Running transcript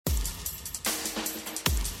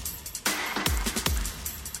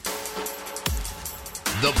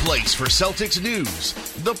The place for Celtics news.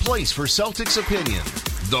 The place for Celtics opinion.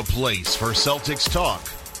 The place for Celtics talk.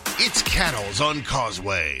 It's Kettles on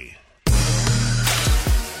Causeway.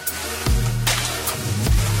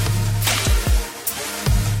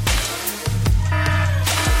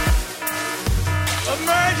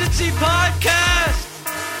 Emergency podcast!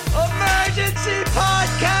 Emergency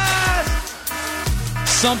podcast!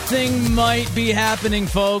 Something might be happening,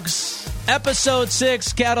 folks. Episode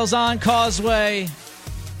 6, Kettles on Causeway.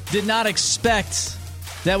 Did not expect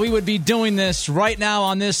that we would be doing this right now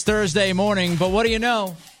on this Thursday morning, but what do you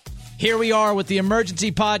know? Here we are with the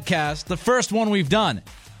emergency podcast, the first one we've done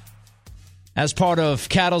as part of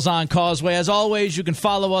Kettles on Causeway. As always, you can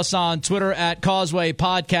follow us on Twitter at Causeway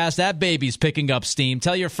Podcast. That baby's picking up steam.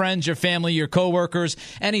 Tell your friends, your family, your coworkers,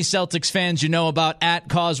 any Celtics fans you know about at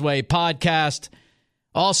Causeway Podcast.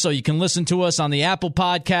 Also, you can listen to us on the Apple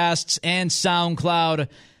Podcasts and SoundCloud.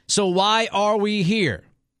 So why are we here?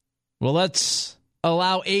 Well, let's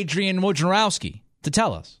allow Adrian Wojnarowski to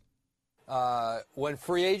tell us. When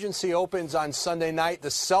free agency opens on Sunday night, the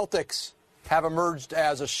Celtics have emerged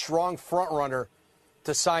as a strong frontrunner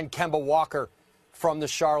to sign Kemba Walker from the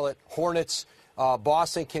Charlotte Hornets.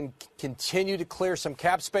 Boston can continue to clear some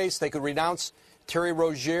cap space. They could renounce Terry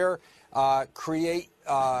Rozier, create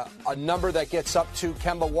a number that gets up to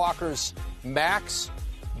Kemba Walker's max.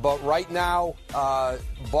 But right now,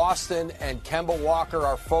 Boston and Kemba Walker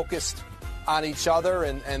are focused on each other,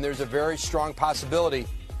 and there's a very strong possibility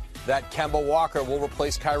that Kemba Walker will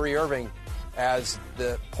replace Kyrie Irving as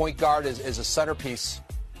the point guard is a centerpiece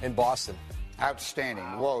in Boston. Outstanding.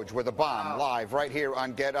 Woj with a bomb live right here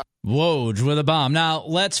on Get Up. Woj with a bomb. Now,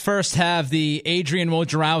 let's first have the Adrian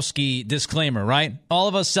Wojnarowski disclaimer, right? All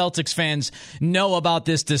of us Celtics fans know about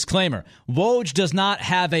this disclaimer. Woj does not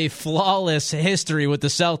have a flawless history with the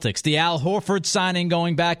Celtics. The Al Horford signing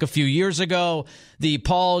going back a few years ago, the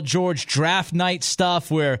Paul George draft night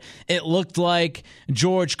stuff where it looked like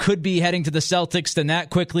George could be heading to the Celtics, then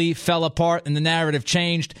that quickly fell apart and the narrative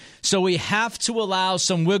changed. So we have to allow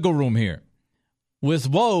some wiggle room here.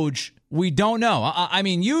 With Woj, we don't know. I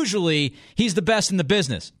mean, usually he's the best in the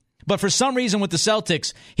business. But for some reason with the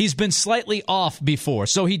Celtics, he's been slightly off before.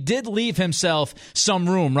 So he did leave himself some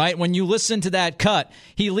room, right? When you listen to that cut,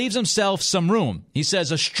 he leaves himself some room. He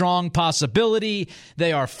says a strong possibility.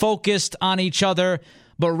 They are focused on each other.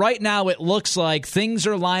 But right now it looks like things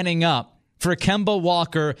are lining up for Kemba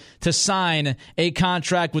Walker to sign a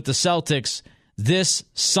contract with the Celtics this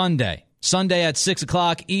Sunday. Sunday at 6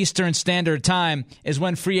 o'clock Eastern Standard Time is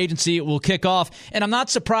when free agency will kick off. And I'm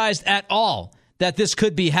not surprised at all that this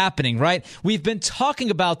could be happening, right? We've been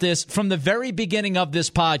talking about this from the very beginning of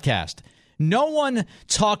this podcast. No one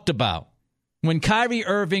talked about when Kyrie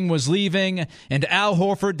Irving was leaving and Al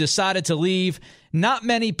Horford decided to leave. Not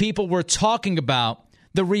many people were talking about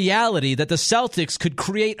the reality that the Celtics could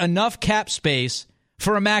create enough cap space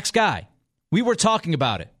for a max guy. We were talking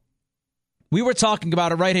about it. We were talking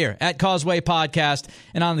about it right here at Causeway Podcast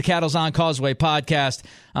and on the Kettles on Causeway Podcast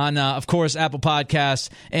on, of course, Apple Podcasts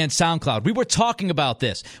and SoundCloud. We were talking about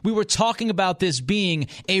this. We were talking about this being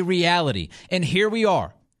a reality. And here we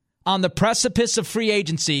are on the precipice of free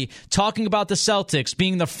agency talking about the Celtics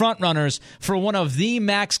being the front runners for one of the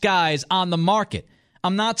max guys on the market.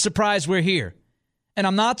 I'm not surprised we're here. And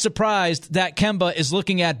I'm not surprised that Kemba is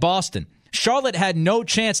looking at Boston. Charlotte had no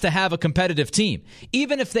chance to have a competitive team.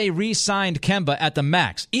 Even if they re-signed Kemba at the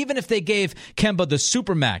max, even if they gave Kemba the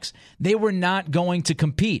supermax, they were not going to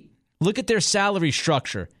compete. Look at their salary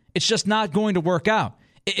structure. It's just not going to work out.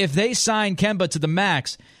 If they sign Kemba to the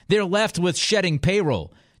max, they're left with shedding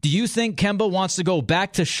payroll. Do you think Kemba wants to go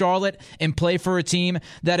back to Charlotte and play for a team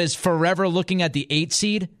that is forever looking at the 8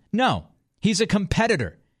 seed? No. He's a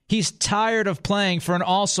competitor. He's tired of playing for an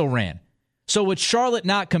also-ran. So with Charlotte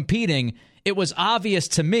not competing, it was obvious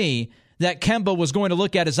to me that Kemba was going to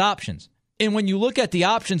look at his options. And when you look at the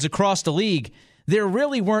options across the league, there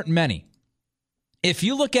really weren't many. If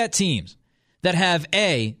you look at teams that have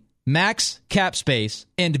A, max cap space,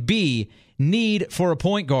 and B, need for a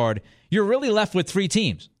point guard, you're really left with 3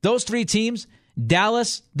 teams. Those 3 teams,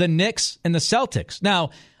 Dallas, the Knicks, and the Celtics. Now,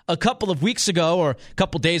 a couple of weeks ago or a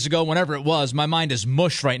couple days ago, whenever it was, my mind is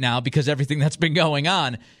mush right now because everything that's been going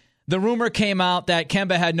on. The rumor came out that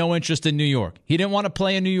Kemba had no interest in New York. He didn't want to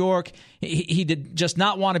play in New York. He did just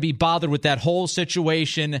not want to be bothered with that whole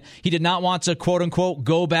situation. He did not want to, quote unquote,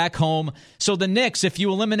 go back home. So the Knicks, if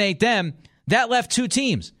you eliminate them, that left 2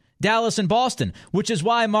 teams, Dallas and Boston, which is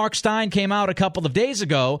why Mark Stein came out a couple of days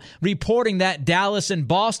ago reporting that Dallas and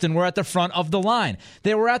Boston were at the front of the line.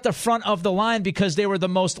 They were at the front of the line because they were the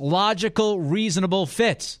most logical, reasonable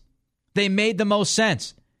fits. They made the most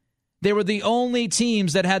sense. They were the only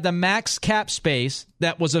teams that had the max cap space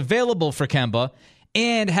that was available for Kemba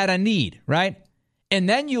and had a need, right? And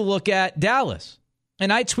then you look at Dallas.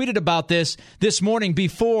 And I tweeted about this morning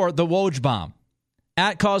before the Woj bomb.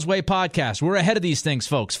 At Causeway Podcast. We're ahead of these things,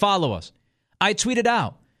 folks. Follow us. I tweeted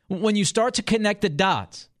out, when you start to connect the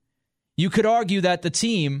dots, you could argue that the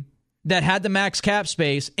team that had the max cap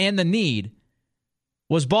space and the need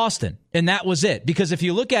was Boston, and that was it. Because if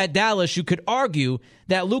you look at Dallas, you could argue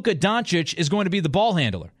that Luka Doncic is going to be the ball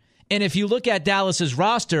handler. And if you look at Dallas's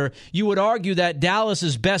roster, you would argue that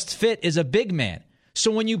Dallas's best fit is a big man. So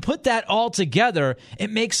when you put that all together, it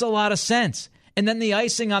makes a lot of sense. And then the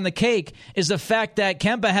icing on the cake is the fact that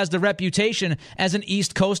Kemba has the reputation as an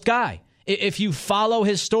East Coast guy. If you follow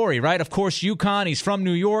his story, right? Of course, UConn, he's from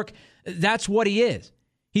New York. That's what he is.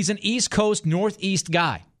 He's an East Coast, Northeast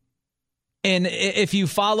guy. And if you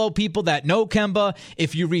follow people that know Kemba,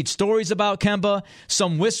 if you read stories about Kemba,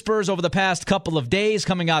 some whispers over the past couple of days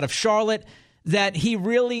coming out of Charlotte, that he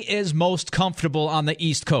really is most comfortable on the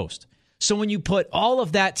East Coast. So when you put all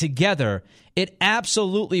of that together, it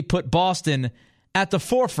absolutely put Boston at the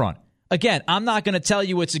forefront. Again, I'm not going to tell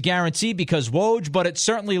you it's a guarantee because Woj, but it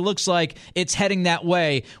certainly looks like it's heading that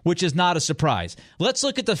way, which is not a surprise. Let's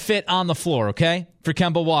look at the fit on the floor, okay, for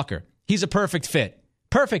Kemba Walker. He's a perfect fit.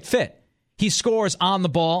 Perfect fit. He scores on the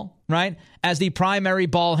ball, right? As the primary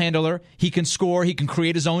ball handler, he can score. He can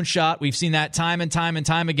create his own shot. We've seen that time and time and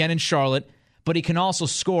time again in Charlotte. But he can also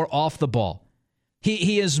score off the ball.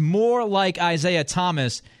 He is more like Isaiah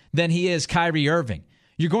Thomas than he is Kyrie Irving.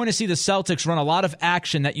 You're going to see the Celtics run a lot of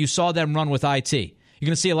action that you saw them run with IT. You're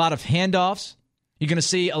going to see a lot of handoffs. You're going to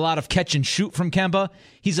see a lot of catch and shoot from Kemba.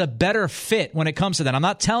 He's a better fit when it comes to that. I'm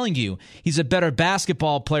not telling you he's a better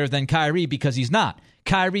basketball player than Kyrie because he's not.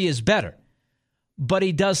 Kyrie is better. But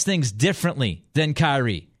he does things differently than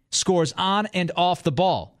Kyrie. Scores on and off the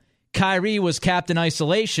ball. Kyrie was capped in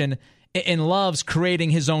isolation and loves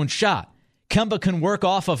creating his own shot. Kemba can work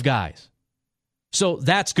off of guys. So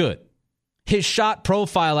that's good. His shot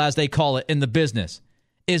profile, as they call it in the business,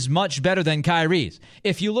 is much better than Kyrie's.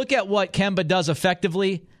 If you look at what Kemba does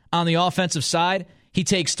effectively on the offensive side, he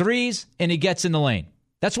takes threes and he gets in the lane.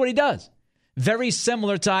 That's what he does. Very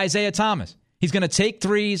similar to Isaiah Thomas. He's going to take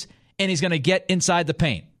threes and he's going to get inside the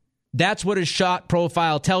paint. That's what his shot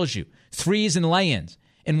profile tells you. Threes and lay-ins.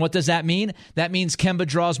 And what does that mean? That means Kemba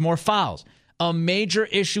draws more fouls. A major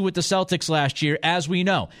issue with the Celtics last year, as we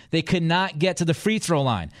know. They could not get to the free throw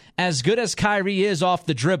line. As good as Kyrie is off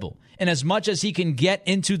the dribble, and as much as he can get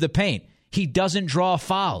into the paint, he doesn't draw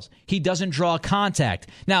fouls. He doesn't draw contact.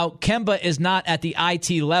 Now, Kemba is not at the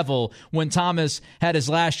IT level when Thomas had his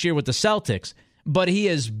last year with the Celtics, but he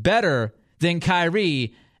is better than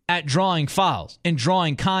Kyrie at drawing fouls and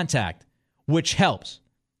drawing contact, which helps.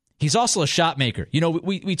 He's also a shot maker. You know,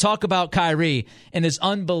 we talk about Kyrie and his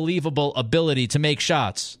unbelievable ability to make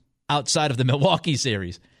shots outside of the Milwaukee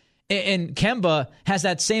series. And Kemba has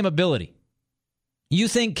that same ability. You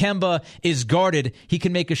think Kemba is guarded, he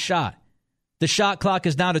can make a shot. The shot clock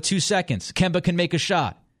is down to 2 seconds. Kemba can make a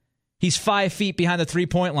shot. He's 5 feet behind the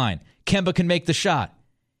three-point line. Kemba can make the shot.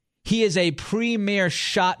 He is a premier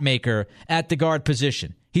shot maker at the guard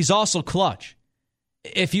position. He's also clutch.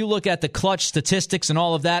 If you look at the clutch statistics and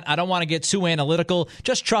all of that, I don't want to get too analytical.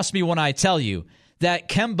 Just trust me when I tell you that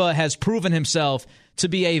Kemba has proven himself to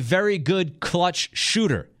be a very good clutch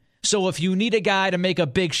shooter. So if you need a guy to make a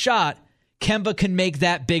big shot, Kemba can make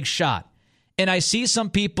that big shot. And I see some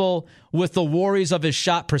people with the worries of his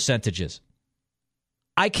shot percentages.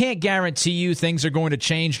 I can't guarantee you things are going to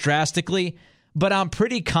change drastically, but I'm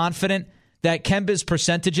pretty confident that Kemba's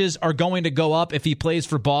percentages are going to go up if he plays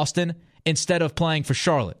for Boston instead of playing for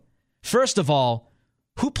Charlotte. First of all,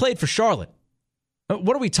 who played for Charlotte?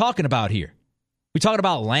 What are we talking about here? We talking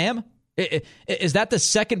about Lamb? Is that the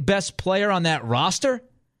second best player on that roster?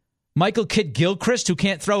 Michael Kidd-Gilchrist, who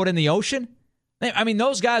can't throw it in the ocean? I mean,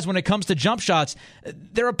 those guys, when it comes to jump shots,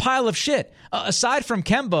 they're a pile of shit. Aside from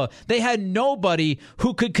Kemba, they had nobody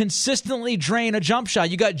who could consistently drain a jump shot.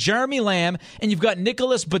 You got Jeremy Lamb, and you've got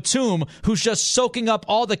Nicholas Batum, who's just soaking up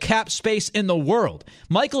all the cap space in the world.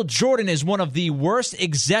 Michael Jordan is one of the worst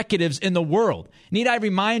executives in the world. Need I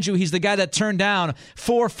remind you, he's the guy that turned down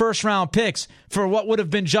 4 first-round picks for what would have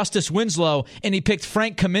been Justice Winslow, and he picked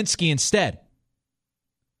Frank Kaminsky instead.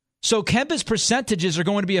 So Kemba's percentages are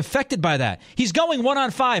going to be affected by that. He's going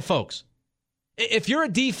 1-on-5, folks. If you're a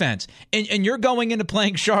defense and you're going into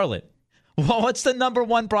playing Charlotte, well, what's the number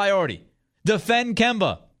one priority? Defend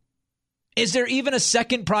Kemba. Is there even a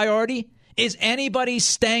second priority? Is anybody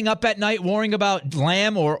staying up at night worrying about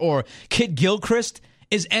Lamb or Kidd-Gilchrist?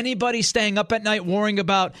 Is anybody staying up at night worrying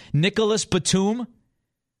about Nicholas Batum?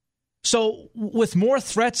 So with more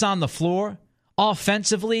threats on the floor,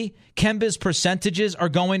 offensively, Kemba's percentages are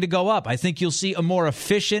going to go up. I think you'll see a more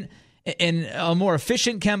efficient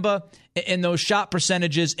Kemba and those shot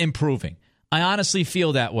percentages improving. I honestly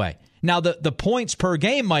feel that way. Now, the points per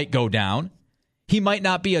game might go down. He might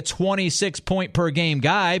not be a 26-point per game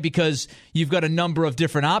guy because you've got a number of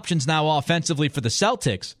different options now offensively for the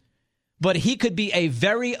Celtics. But he could be a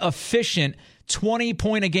very efficient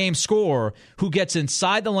 20-point-a-game scorer who gets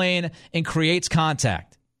inside the lane and creates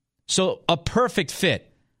contact. So a perfect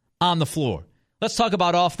fit on the floor. Let's talk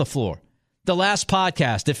about off the floor. The last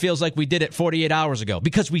podcast, it feels like we did it 48 hours ago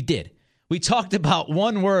because we did. We talked about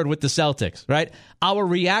one word with the Celtics, right? Our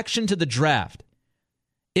reaction to the draft.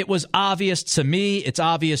 It was obvious to me. It's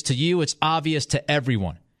obvious to you. It's obvious to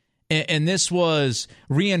everyone. And this was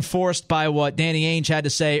reinforced by what Danny Ainge had to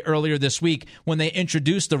say earlier this week when they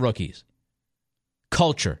introduced the rookies.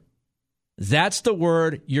 Culture. That's the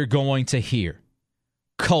word you're going to hear.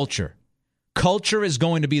 Culture. Culture is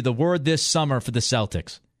going to be the word this summer for the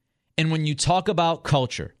Celtics. And when you talk about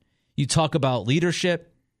culture, you talk about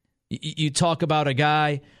leadership, you talk about a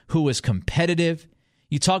guy who is competitive,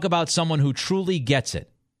 you talk about someone who truly gets it.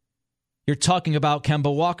 You're talking about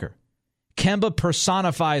Kemba Walker. Kemba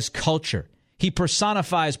personifies culture. He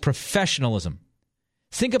personifies professionalism.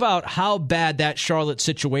 Think about how bad that Charlotte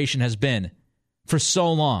situation has been for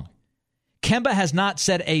so long. Kemba has not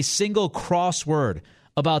said a single cross word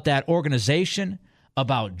about that organization,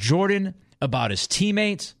 about Jordan, about his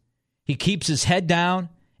teammates. He keeps his head down,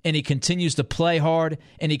 and he continues to play hard,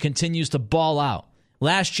 and he continues to ball out.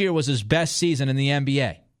 Last year was his best season in the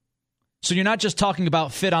NBA. So you're not just talking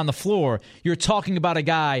about fit on the floor. You're talking about a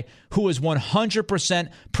guy who is 100%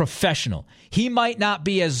 professional. He might not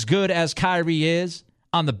be as good as Kyrie is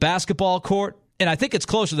on the basketball court, and I think it's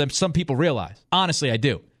closer than some people realize. Honestly, I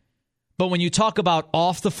do. But when you talk about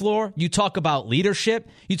off the floor, you talk about leadership,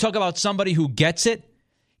 you talk about somebody who gets it,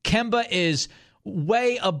 Kemba is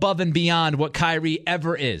way above and beyond what Kyrie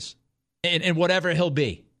ever is and whatever he'll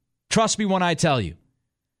be. Trust me when I tell you.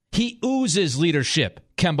 He oozes leadership,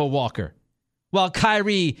 Kemba Walker, while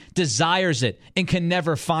Kyrie desires it and can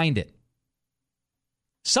never find it.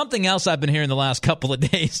 Something else I've been hearing the last couple of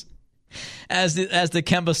days as the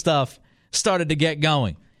Kemba stuff started to get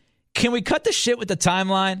going. Can we cut the shit with the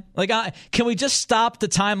timeline? Can we just stop the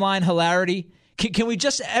timeline hilarity? Can we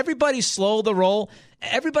just, everybody slow the roll?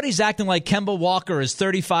 Everybody's acting like Kemba Walker is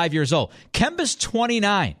 35 years old. Kemba's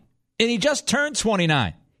 29, and he just turned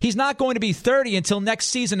 29. He's not going to be 30 until next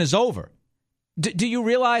season is over. Do you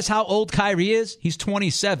realize how old Kyrie is? He's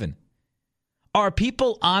 27. Are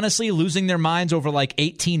people honestly losing their minds over like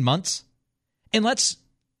 18 months? And let's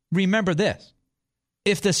remember this.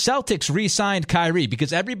 If the Celtics re-signed Kyrie,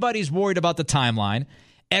 because everybody's worried about the timeline,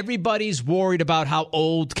 everybody's worried about how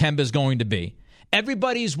old Kemba's going to be,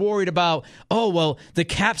 everybody's worried about, the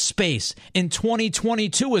cap space in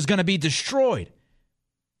 2022 is going to be destroyed.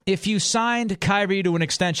 If you signed Kyrie to an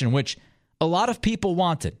extension, which a lot of people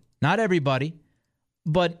wanted, not everybody,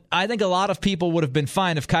 but I think a lot of people would have been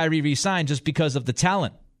fine if Kyrie re-signed just because of the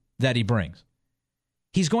talent that he brings.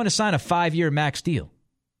 He's going to sign a 5-year max deal.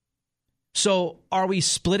 So are we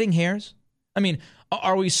splitting hairs? I mean,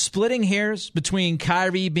 are we splitting hairs between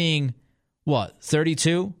Kyrie being,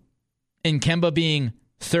 32? And Kemba being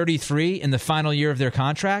 33 in the final year of their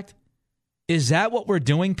contract? Is that what we're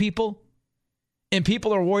doing, people? And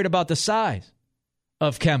people are worried about the size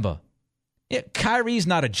of Kemba. Yeah, Kyrie's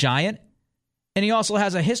not a giant, and he also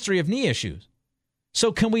has a history of knee issues.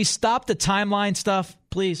 So can we stop the timeline stuff,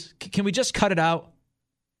 please? Can we just cut it out?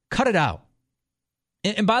 Cut it out.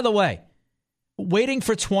 And by the way, waiting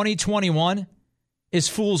for 2021 is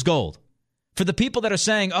fool's gold. For the people that are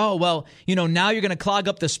saying, now you're going to clog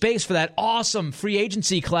up the space for that awesome free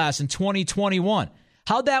agency class in 2021.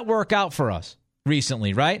 How'd that work out for us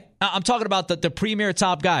recently, right? I'm talking about the premier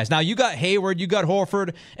top guys. Now, you got Hayward, you got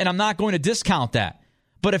Horford, and I'm not going to discount that.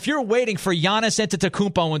 But if you're waiting for Giannis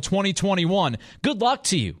Antetokounmpo in 2021, good luck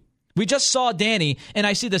to you. We just saw Danny, and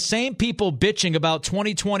I see the same people bitching about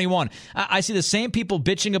 2021. I see the same people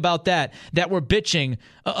bitching about that were bitching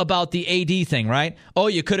about the AD thing, right? Oh,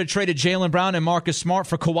 you could have traded Jaylen Brown and Marcus Smart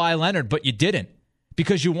for Kawhi Leonard, but you didn't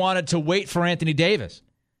because you wanted to wait for Anthony Davis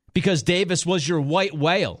because Davis was your white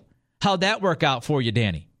whale. How'd that work out for you,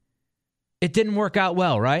 Danny? It didn't work out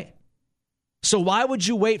well, right? So why would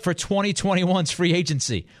you wait for 2021's free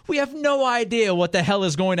agency? We have no idea what the hell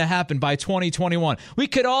is going to happen by 2021. We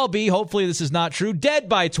could all be, hopefully this is not true, dead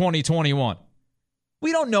by 2021.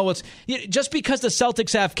 We don't know just because the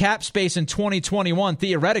Celtics have cap space in 2021,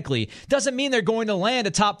 theoretically, doesn't mean they're going to land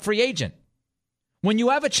a top free agent. When you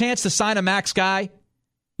have a chance to sign a max guy,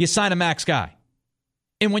 you sign a max guy.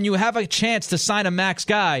 And when you have a chance to sign a max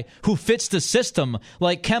guy who fits the system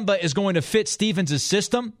like Kemba is going to fit Stevens'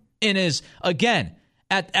 system and is, again,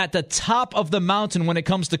 at the top of the mountain when it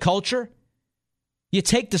comes to culture, you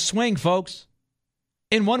take the swing, folks.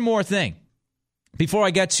 And one more thing before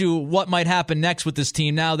I get to what might happen next with this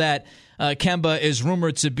team now that Kemba is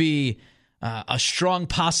rumored to be a strong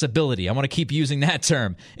possibility. I want to keep using that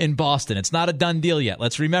term in Boston. It's not a done deal yet.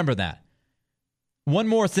 Let's remember that. One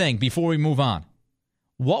more thing before we move on.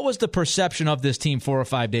 What was the perception of this team 4 or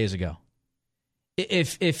 5 days ago?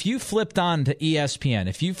 If you flipped on to ESPN,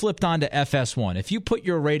 if you flipped on to FS1, if you put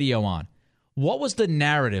your radio on, what was the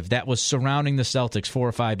narrative that was surrounding the Celtics 4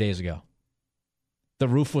 or 5 days ago? The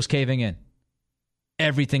roof was caving in.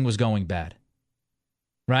 Everything was going bad.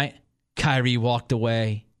 Right? Kyrie walked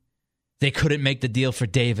away. They couldn't make the deal for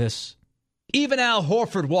Davis. Even Al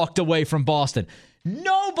Horford walked away from Boston.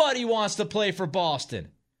 Nobody wants to play for Boston.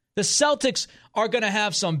 The Celtics are going to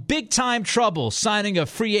have some big-time trouble signing a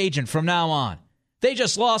free agent from now on. They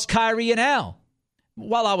just lost Kyrie and Al.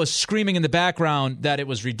 While I was screaming in the background that it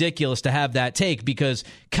was ridiculous to have that take because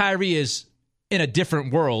Kyrie is in a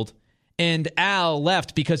different world and Al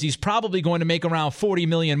left because he's probably going to make around $40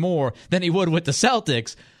 million more than he would with the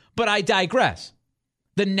Celtics, but I digress.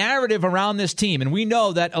 The narrative around this team, and we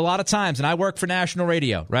know that a lot of times, and I work for national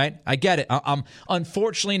radio, right? I get it. I'm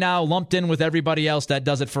unfortunately now lumped in with everybody else that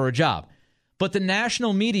does it for a job. But the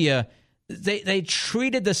national media, they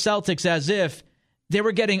treated the Celtics as if they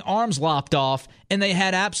were getting arms lopped off and they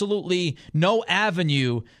had absolutely no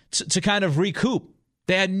avenue to kind of recoup.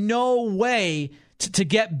 They had no way to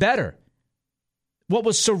get better. What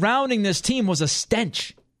was surrounding this team was a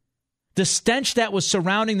stench. The stench that was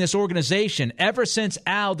surrounding this organization ever since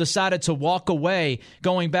Al decided to walk away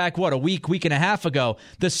going back, a week and a half ago,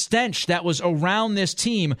 the stench that was around this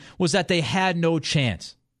team was that they had no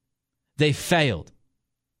chance. They failed.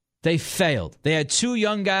 They failed. They had two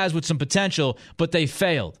young guys with some potential, but they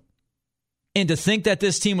failed. And to think that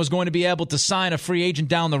this team was going to be able to sign a free agent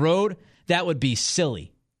down the road, that would be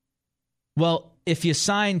silly. Well, if you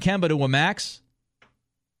sign Kemba to a max,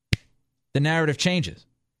 the narrative changes.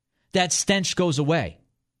 That stench goes away.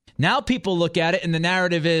 Now people look at it and the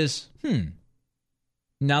narrative is,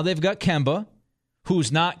 now they've got Kemba, who's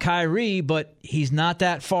not Kyrie, but he's not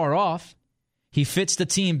that far off. He fits the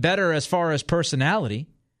team better as far as personality.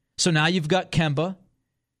 So now you've got Kemba,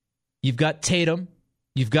 you've got Tatum,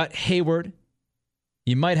 you've got Hayward,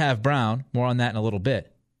 you might have Brown, more on that in a little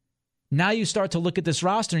bit. Now you start to look at this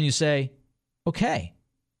roster and you say, okay,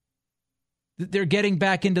 they're getting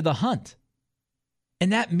back into the hunt.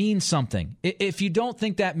 And that means something. If you don't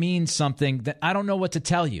think that means something, then I don't know what to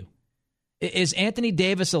tell you. Is Anthony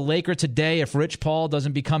Davis a Laker today if Rich Paul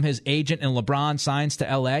doesn't become his agent and LeBron signs to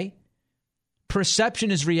L.A.? Perception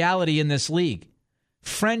is reality in this league.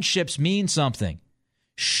 Friendships mean something.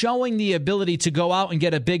 Showing the ability to go out and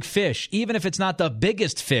get a big fish, even if it's not the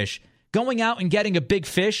biggest fish, going out and getting a big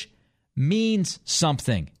fish means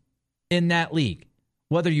something in that league,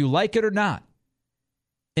 whether you like it or not.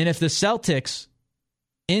 And if the Celtics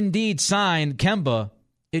indeed signed Kemba,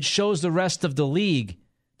 it shows the rest of the league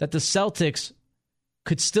that the Celtics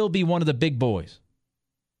could still be one of the big boys.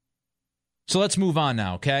 So let's move on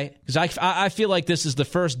now, okay? Because I feel like this is the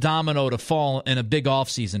first domino to fall in a big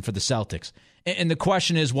offseason for the Celtics. And the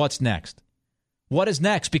question is, what's next? What is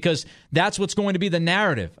next? Because that's what's going to be the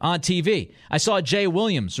narrative on TV. I saw Jay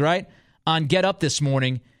Williams, right, on Get Up this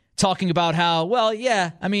morning, talking about how,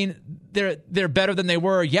 they're better than they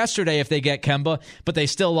were yesterday if they get Kemba, but they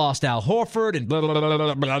still lost Al Horford and blah, blah,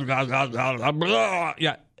 blah, blah, blah, blah.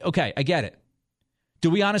 Yeah, okay, I get it. Do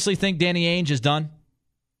we honestly think Danny Ainge is done?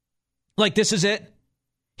 Like, this is it?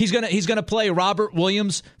 He's gonna play Robert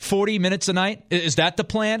Williams 40 minutes a night? Is that the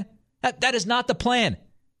plan? That is not the plan.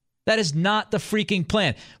 That is not the freaking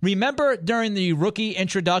plan. Remember during the rookie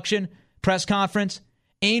introduction press conference,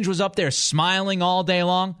 Ainge was up there smiling all day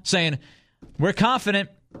long, saying, we're confident.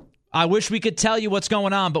 I wish we could tell you what's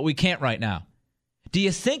going on, but we can't right now. Do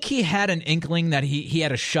you think he had an inkling that he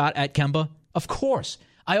had a shot at Kemba? Of course.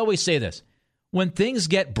 I always say this. When things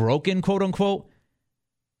get broken, quote unquote,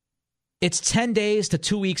 it's 10 days to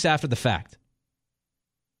 2 weeks after the fact.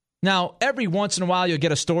 Now, every once in a while, you'll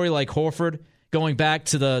get a story like Horford going back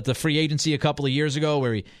to the free agency a couple of years ago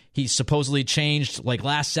where he supposedly changed like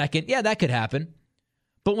last second. Yeah, that could happen.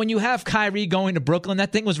 But when you have Kyrie going to Brooklyn,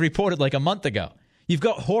 that thing was reported like a month ago. You've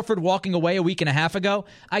got Horford walking away a week and a half ago.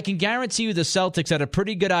 I can guarantee you the Celtics had a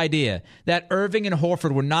pretty good idea that Irving and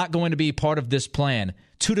Horford were not going to be part of this plan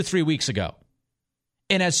 2 to 3 weeks ago.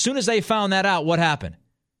 And as soon as they found that out, what happened?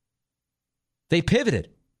 They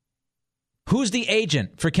pivoted. Who's the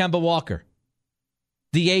agent for Kemba Walker?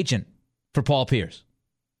 The agent for Paul Pierce.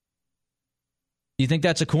 You think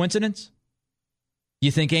that's a coincidence?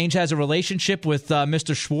 You think Ainge has a relationship with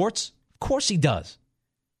Mr. Schwartz? Of course he does.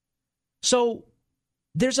 So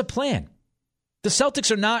there's a plan. The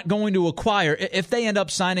Celtics are not going to acquire, if they end up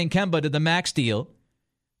signing Kemba to the max deal,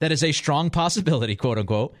 that is a strong possibility, quote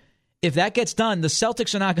unquote. If that gets done, the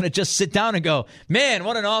Celtics are not going to just sit down and go, man,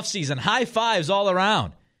 what an offseason. High fives all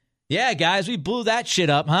around. Yeah, guys, we blew that shit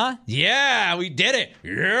up, huh? Yeah, we did it.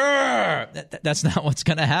 Yeah. That's not what's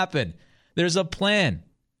going to happen. There's a plan.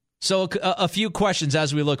 So a few questions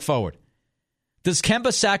as we look forward. Does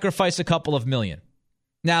Kemba sacrifice a couple of million?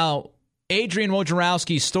 Now, Adrian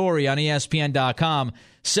Wojnarowski's story on ESPN.com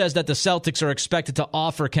says that the Celtics are expected to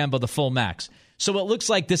offer Kemba the full max. So it looks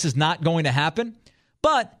like this is not going to happen.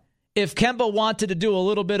 But if Kemba wanted to do a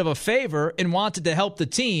little bit of a favor and wanted to help the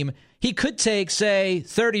team, he could take, say,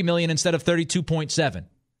 $30 million instead of $32.7.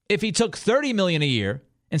 If he took $30 million a year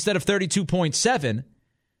instead of $32.7,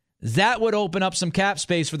 that would open up some cap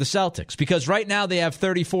space for the Celtics because right now they have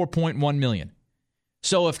 $34.1 million.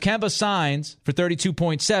 So if Kemba signs for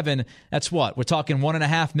 $32.7, that's what? We're talking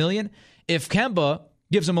 $1.5 million. If Kemba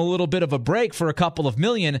gives them a little bit of a break for a couple of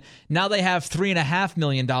million, now they have $3.5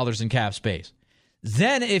 million in cap space.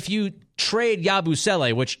 Then if you trade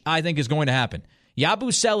Yabusele, which I think is going to happen,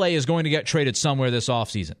 Yabusele is going to get traded somewhere this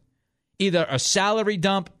offseason. Either a salary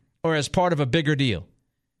dump or as part of a bigger deal.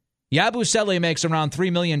 Yabusele makes around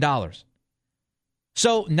 $3 million.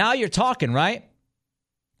 So now you're talking, right?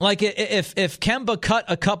 Like if Kemba cut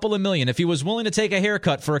a couple of million, if he was willing to take a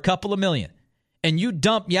haircut for a couple of million, and you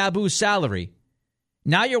dump Yabu's salary,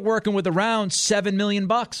 now you're working with around $7 million.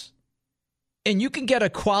 And you can get a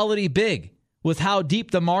quality big with how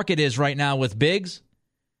deep the market is right now with bigs.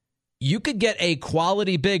 You could get a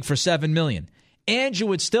quality big for $7 million, and you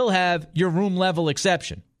would still have your room level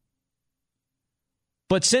exception.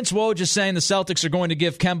 But since Woj is saying the Celtics are going to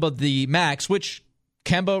give Kemba the max, which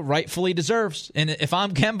Kemba rightfully deserves, and if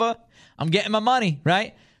I'm Kemba, I'm getting my money,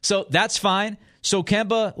 right? So that's fine. So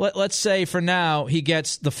Kemba, let's say for now, he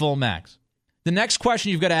gets the full max. The next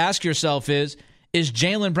question you've got to ask yourself is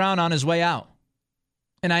Jaylen Brown on his way out?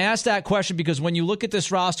 And I ask that question because when you look at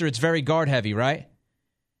this roster, it's very guard heavy, right?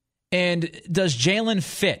 And does Jaylen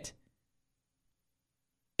fit?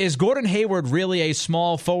 Is Gordon Hayward really a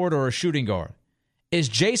small forward or a shooting guard? Is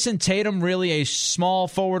Jason Tatum really a small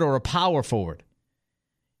forward or a power forward?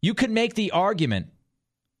 You could make the argument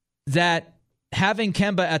that having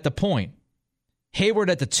Kemba at the point, Hayward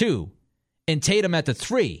at the 2, and Tatum at the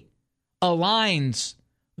 3 aligns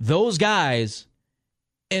those guys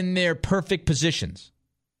in their perfect positions.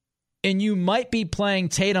 And you might be playing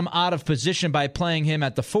Tatum out of position by playing him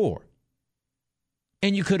at the 4.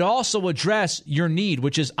 And you could also address your need,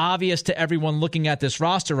 which is obvious to everyone looking at this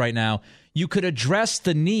roster right now. You could address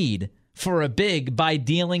the need for a big by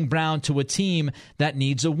dealing Brown to a team that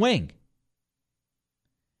needs a wing.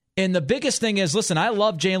 And the biggest thing is, listen, I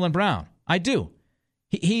love Jaylen Brown. I do.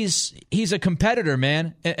 He's a competitor,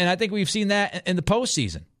 man. And I think we've seen that in the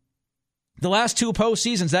postseason. The last 2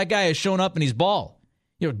 postseasons, that guy has shown up and he's ball.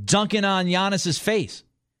 Dunking on Giannis's face.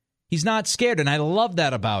 He's not scared, and I love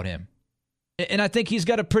that about him. And I think he's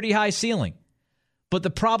got a pretty high ceiling. But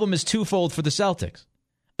the problem is twofold for the Celtics.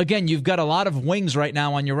 Again, you've got a lot of wings right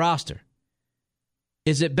now on your roster.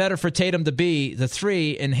 Is it better for Tatum to be the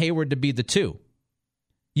 3 and Hayward to be the 2?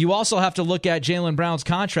 You also have to look at Jaylen Brown's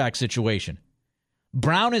contract situation.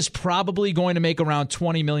 Brown is probably going to make around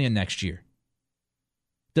 $20 million next year.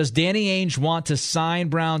 Does Danny Ainge want to sign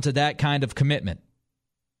Brown to that kind of commitment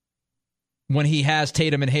when he has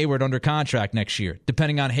Tatum and Hayward under contract next year?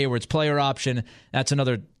 Depending on Hayward's player option, that's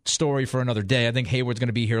another story for another day. I think Hayward's going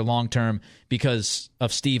to be here long term because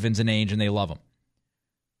of Stevens and Ainge, and they love him.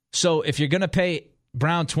 So if you're going to pay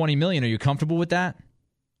Brown $20 million, are you comfortable with that?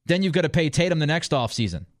 Then you've got to pay Tatum the next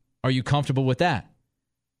offseason. Are you comfortable with that?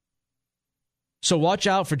 So watch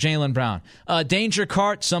out for Jaylen Brown. Danger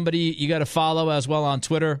Cart, somebody you got to follow as well on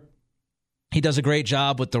Twitter. He does a great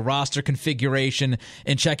job with the roster configuration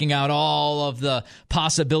and checking out all of the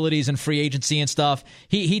possibilities and free agency and stuff.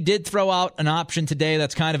 He did throw out an option today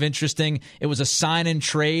that's kind of interesting. It was a sign and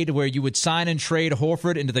trade where you would sign and trade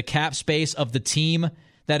Horford into the cap space of the team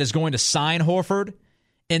that is going to sign Horford,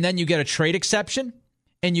 and then you get a trade exception,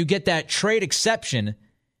 and you get that trade exception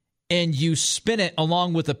and you spin it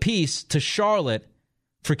along with a piece to Charlotte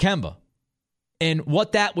for Kemba. And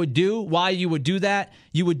what that would do, why you would do that,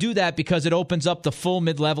 you would do that because it opens up the full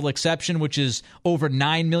mid-level exception, which is over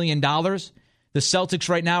 $9 million. The Celtics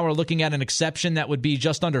right now are looking at an exception that would be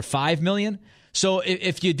just under $5 million. So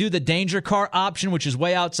if you do the danger car option, which is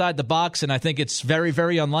way outside the box, and I think it's very,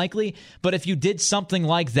 very unlikely, but if you did something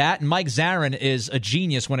like that, and Mike Zarin is a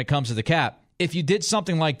genius when it comes to the cap, if you did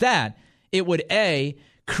something like that, it would A,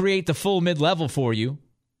 create the full mid-level for you,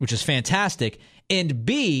 which is fantastic, and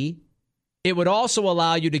B, it would also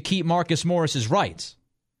allow you to keep Marcus Morris's rights.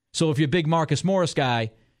 So if you're a big Marcus Morris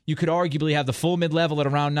guy, you could arguably have the full mid-level at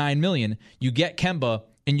around $9 million. You get Kemba,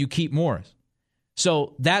 and you keep Morris.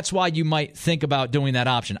 So that's why you might think about doing that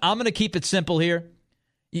option. I'm going to keep it simple here.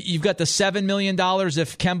 You've got the $7 million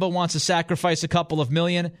if Kemba wants to sacrifice a couple of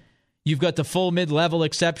million. You've got the full mid-level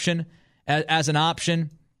exception as an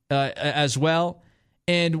option as well.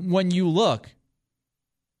 And when you look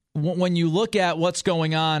at what's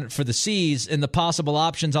going on for the C's and the possible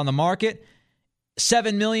options on the market,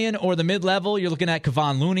 $7 million or the mid-level, you're looking at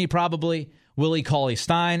Kevon Looney probably. Willie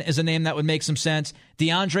Cauley-Stein is a name that would make some sense.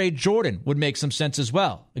 DeAndre Jordan would make some sense as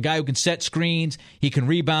well. A guy who can set screens, he can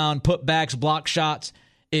rebound, put backs, block shots.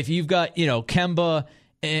 If you've got, Kemba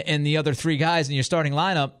and the other three guys in your starting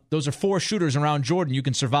lineup, those are four shooters around Jordan. You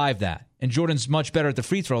can survive that. And Jordan's much better at the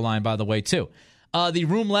free throw line, by the way, too. The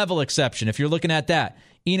room level exception, if you're looking at that,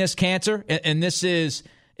 Enes Kanter, and this is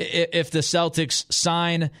if the Celtics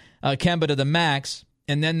sign Kemba to the max,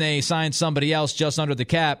 and then they sign somebody else just under the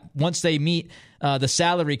cap. Once they meet the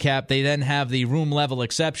salary cap, they then have the room level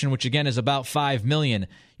exception, which again is about $5 million.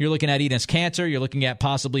 You're looking at Enes Kanter. You're looking at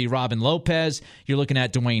possibly Robin Lopez. You're looking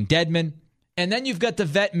at Dwayne Dedmon. And then you've got the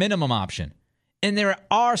vet minimum option. And there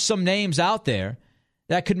are some names out there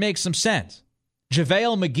that could make some sense.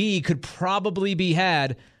 JaVale McGee could probably be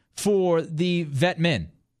had for the vet min.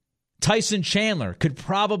 Tyson Chandler could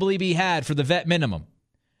probably be had for the vet minimum.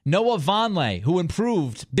 Noah Vonleh, who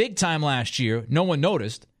improved big time last year, no one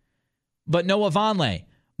noticed, but Noah Vonleh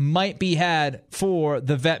might be had for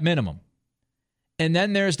the vet minimum. And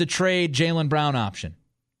then there's the trade Jaylen Brown option.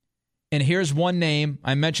 And here's one name.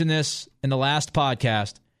 I mentioned this in the last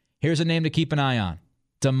podcast. Here's a name to keep an eye on.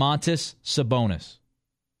 Domantas Sabonis.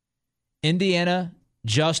 Indiana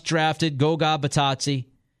just drafted Goga Batadze.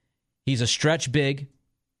 He's a stretch big.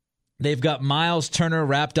 They've got Miles Turner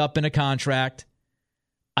wrapped up in a contract.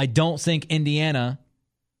 I don't think Indiana,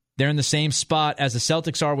 they're in the same spot as the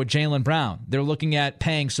Celtics are with Jaylen Brown. They're looking at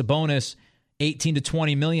paying Sabonis $18 to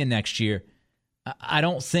 $20 million next year. I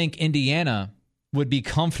don't think Indiana would be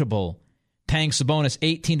comfortable paying Sabonis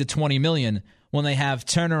 $18 to $20 million when they have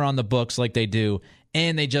Turner on the books like they do,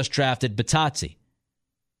 and they just drafted Batadze.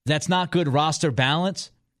 That's not good roster balance,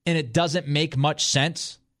 and it doesn't make much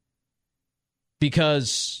sense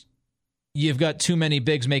because you've got too many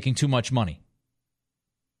bigs making too much money.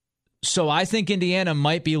 So I think Indiana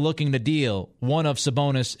might be looking to deal one of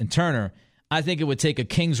Sabonis and Turner. I think it would take a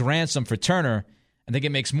king's ransom for Turner. I think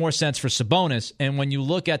it makes more sense for Sabonis. And when you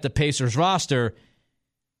look at the Pacers roster,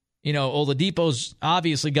 Oladipo's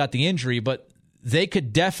obviously got the injury, but they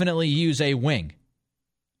could definitely use a wing.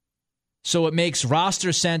 So it makes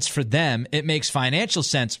roster sense for them. It makes financial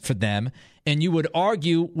sense for them. And you would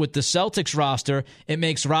argue with the Celtics roster, it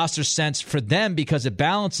makes roster sense for them because it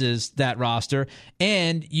balances that roster.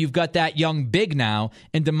 And you've got that young big now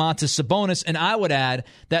in Domantas Sabonis. And I would add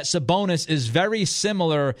that Sabonis is very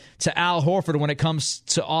similar to Al Horford when it comes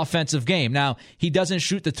to offensive game. Now, he doesn't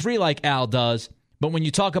shoot the three like Al does. But when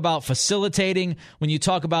you talk about facilitating, when you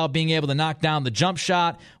talk about being able to knock down the jump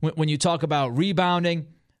shot, when you talk about rebounding,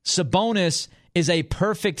 Sabonis is a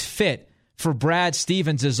perfect fit for Brad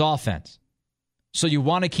Stevens' offense. So you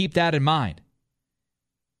want to keep that in mind.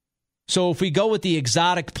 So if we go with the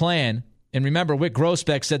exotic plan, and remember, Wick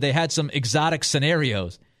Grossbeck said they had some exotic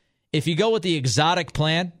scenarios. If you go with the exotic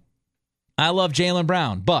plan, I love Jaylen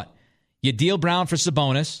Brown, but you deal Brown for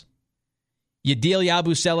Sabonis, you deal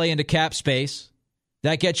Yabusele into cap space,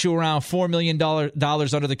 that gets you around $4 million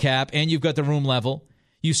under the cap, and you've got the room level.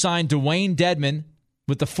 You sign Dwayne Dedmon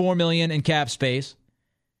with the $4 million in cap space,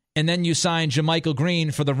 and then you sign JaMychal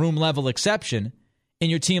Green for the room level exception, and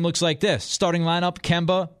your team looks like this. Starting lineup,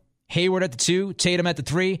 Kemba, Hayward at the 2, Tatum at the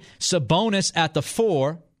 3, Sabonis at the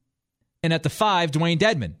 4, and at the 5, Dwayne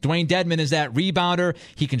Dedmon. Dwayne Dedmon is that rebounder.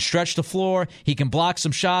 He can stretch the floor. He can block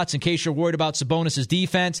some shots in case you're worried about Sabonis'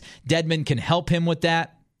 defense. Dedmon can help him with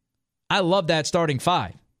that. I love that starting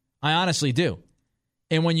 5. I honestly do.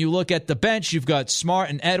 And when you look at the bench, you've got Smart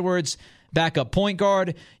and Edwards, backup point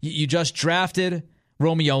guard. You just drafted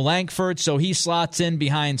Romeo Langford, so he slots in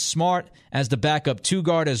behind Smart as the backup 2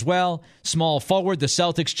 guard as well. Small forward, the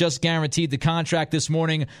Celtics just guaranteed the contract this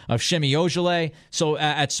morning of Shemi Ojeleye. So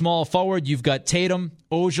at small forward, you've got Tatum,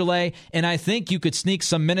 Ojeleye, and I think you could sneak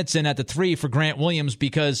some minutes in at the 3 for Grant Williams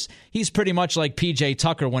because he's pretty much like P.J.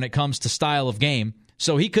 Tucker when it comes to style of game.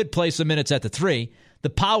 So he could play some minutes at the 3. The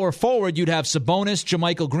power forward, you'd have Sabonis,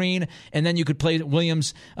 JaMychal Green, and then you could play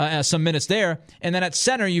Williams some minutes there. And then at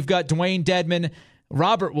center, you've got Dwayne Dedmon,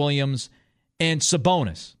 Robert Williams, and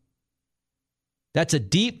Sabonis. That's a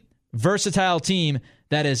deep, versatile team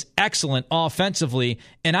that is excellent offensively,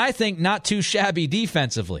 and I think not too shabby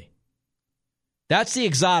defensively. That's the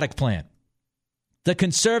exotic plan. The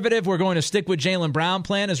conservative, we're going to stick with Jaylen Brown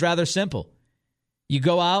plan is rather simple. You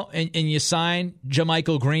go out and you sign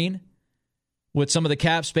JaMychal Green with some of the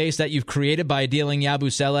cap space that you've created by dealing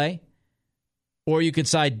Yabusele, or you could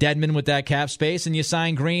sign Dedmon with that cap space and you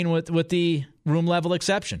sign Green with the room level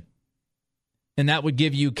exception. And that would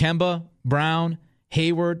give you Kemba, Brown,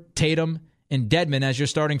 Hayward, Tatum, and Dedmon as your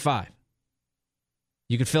starting 5.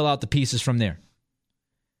 You could fill out the pieces from there.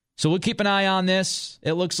 So we'll keep an eye on this.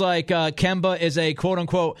 It looks like Kemba is a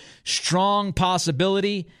quote-unquote strong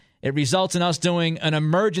possibility. It results in us doing an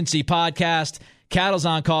emergency podcast, Cattle's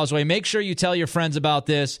on Causeway. Make sure you tell your friends about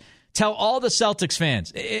this. Tell all the Celtics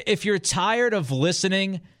fans. If you're tired of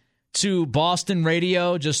listening to Boston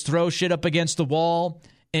radio, just throw shit up against the wall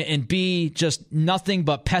and be just nothing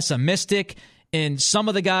but pessimistic. And some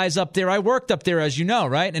of the guys up there, I worked up there, as you know,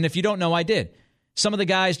 right? And if you don't know, I did. Some of the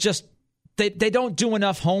guys just, they don't do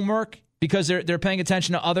enough homework because they're paying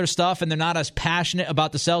attention to other stuff and they're not as passionate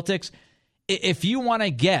about the Celtics. If you want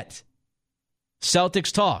to get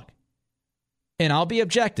Celtics talk, and I'll be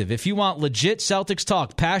objective, if you want legit Celtics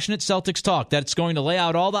talk, passionate Celtics talk, that's going to lay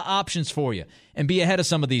out all the options for you and be ahead of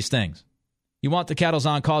some of these things, you want the Cattle's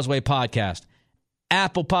on Causeway podcast.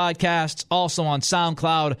 Apple Podcasts, also on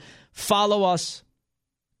SoundCloud. Follow us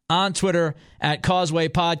on Twitter at Causeway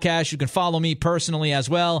Podcast. You can follow me personally as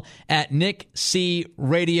well at Nick C.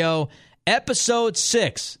 Radio. Episode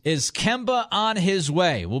 6 is Kemba on His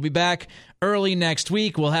Way. We'll be back early next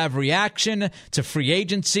week. We'll have reaction to free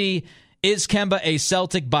agency. Is Kemba a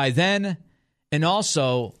Celtic by then? And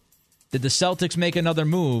also, did the Celtics make another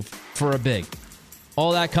move for a big?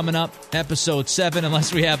 All that coming up, episode 7,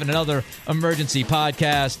 unless we have another emergency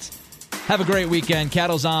podcast. Have a great weekend.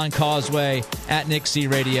 Cattle's on Causeway, at Nick C.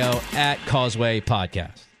 Radio, at Causeway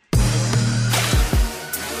Podcast.